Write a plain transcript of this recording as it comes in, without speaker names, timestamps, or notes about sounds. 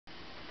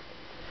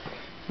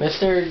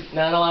Mister,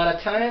 not a lot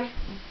of time.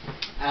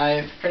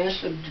 I've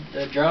finished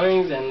the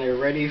drawings and they're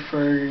ready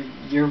for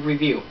your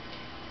review.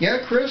 Yeah,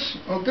 Chris?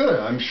 Oh, good.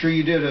 I'm sure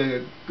you did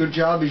a good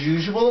job as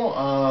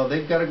usual.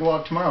 They've got to go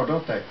out tomorrow,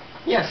 don't they?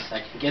 Yes,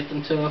 I can get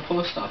them to the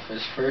post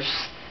office first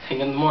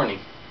thing in the morning.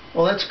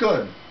 Well, that's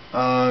good.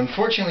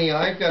 Unfortunately,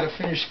 I've got to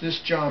finish this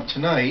job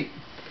tonight.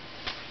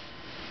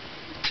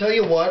 Tell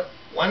you what,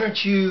 why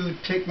don't you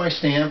take my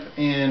stamp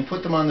and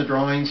put them on the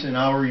drawings, and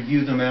I'll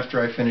review them after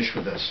I finish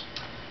with this.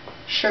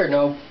 Sure,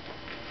 no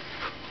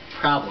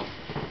problem.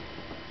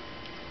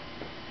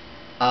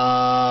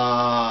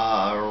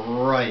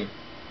 Right.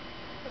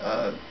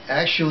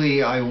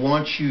 Actually, I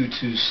want you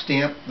to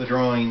stamp the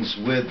drawings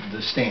with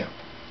the stamp.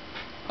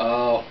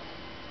 Oh,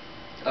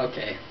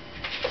 okay.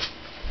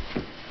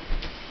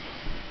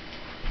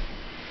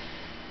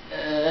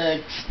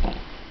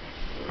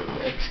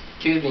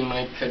 Excuse me,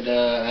 Mike, could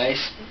I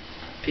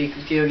speak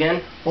with you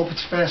again? Hope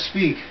it's fast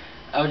speak.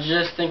 I was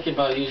just thinking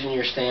about using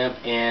your stamp,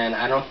 and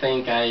I don't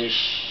think I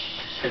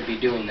should be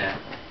doing that.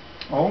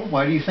 Oh,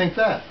 why do you think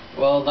that?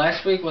 Well,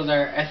 last week was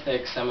our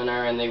ethics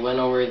seminar, and they went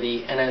over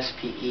the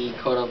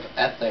NSPE Code of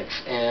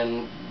Ethics,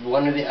 and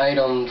one of the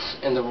items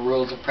in the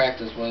rules of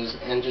practice was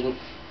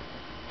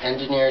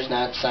engineers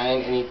not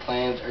sign any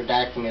plans or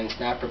documents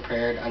not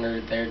prepared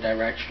under their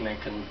direction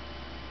and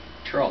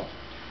control.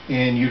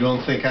 And you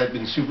don't think I've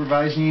been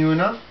supervising you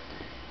enough?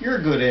 You're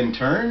a good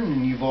intern,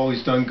 and you've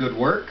always done good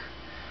work.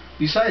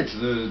 Besides,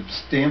 the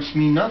stamps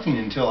mean nothing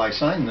until I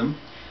sign them.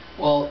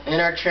 Well, in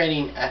our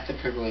training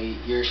ethically,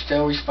 you're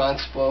still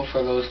responsible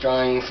for those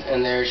drawings,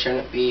 and there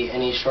shouldn't be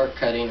any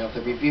shortcutting of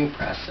the review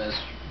process.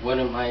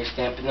 Wouldn't my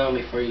stamping them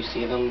before you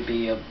see them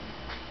be a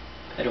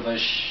bit of a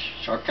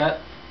shortcut?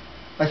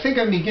 I think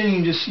I'm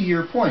beginning to see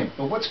your point,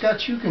 but what's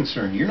got you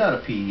concerned? You're not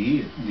a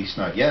PE, at least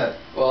not yet.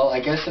 Well, I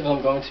guess if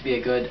I'm going to be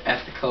a good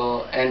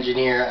ethical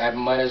engineer, I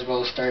might as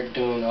well start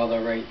doing all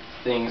the right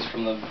things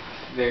from the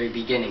very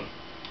beginning.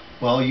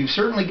 Well, you've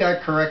certainly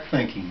got correct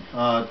thinking.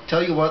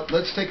 Tell you what,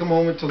 let's take a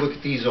moment to look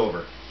at these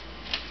over.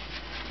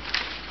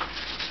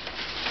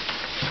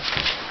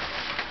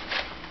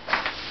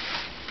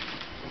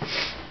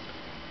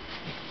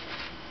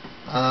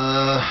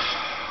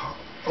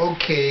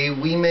 Okay,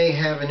 we may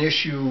have an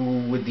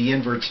issue with the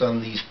inverts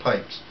on these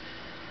pipes.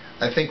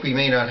 I think we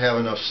may not have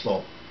enough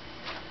slope.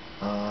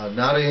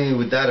 Not only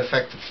would that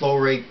affect the flow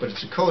rate, but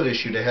it's a code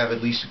issue to have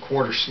at least a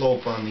quarter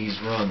slope on these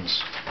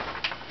runs.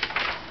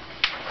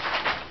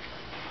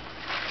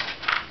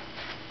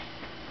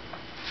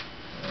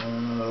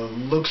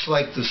 Looks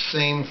like the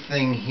same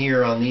thing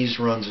here on these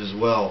runs as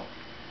well.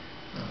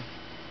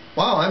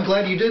 Wow, I'm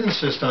glad you did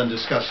insist on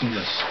discussing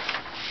this.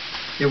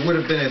 It would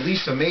have been at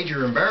least a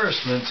major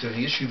embarrassment to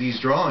issue these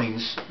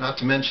drawings, not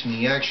to mention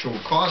the actual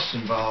costs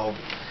involved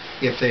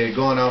if they had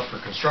gone out for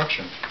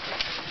construction.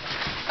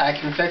 I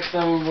can fix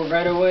them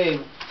right away.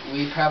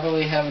 We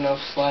probably have enough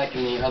slack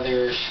in the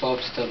other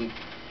slopes to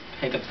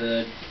pick up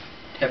the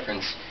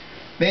difference.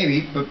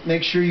 Maybe, but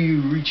make sure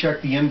you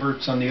recheck the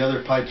inverts on the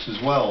other pipes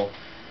as well.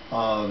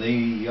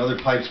 The other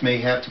pipes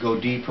may have to go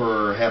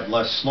deeper or have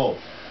less slope.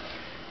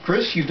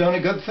 Chris, you've done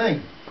a good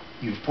thing.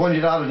 You've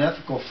pointed out an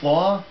ethical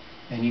flaw,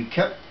 and you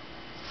kept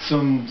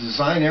some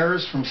design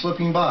errors from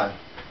slipping by.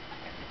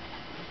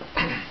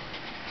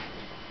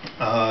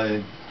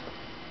 I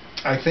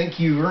think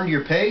you've earned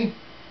your pay.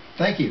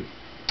 Thank you.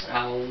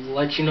 I'll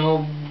let you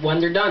know when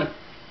they're done.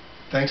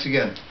 Thanks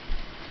again.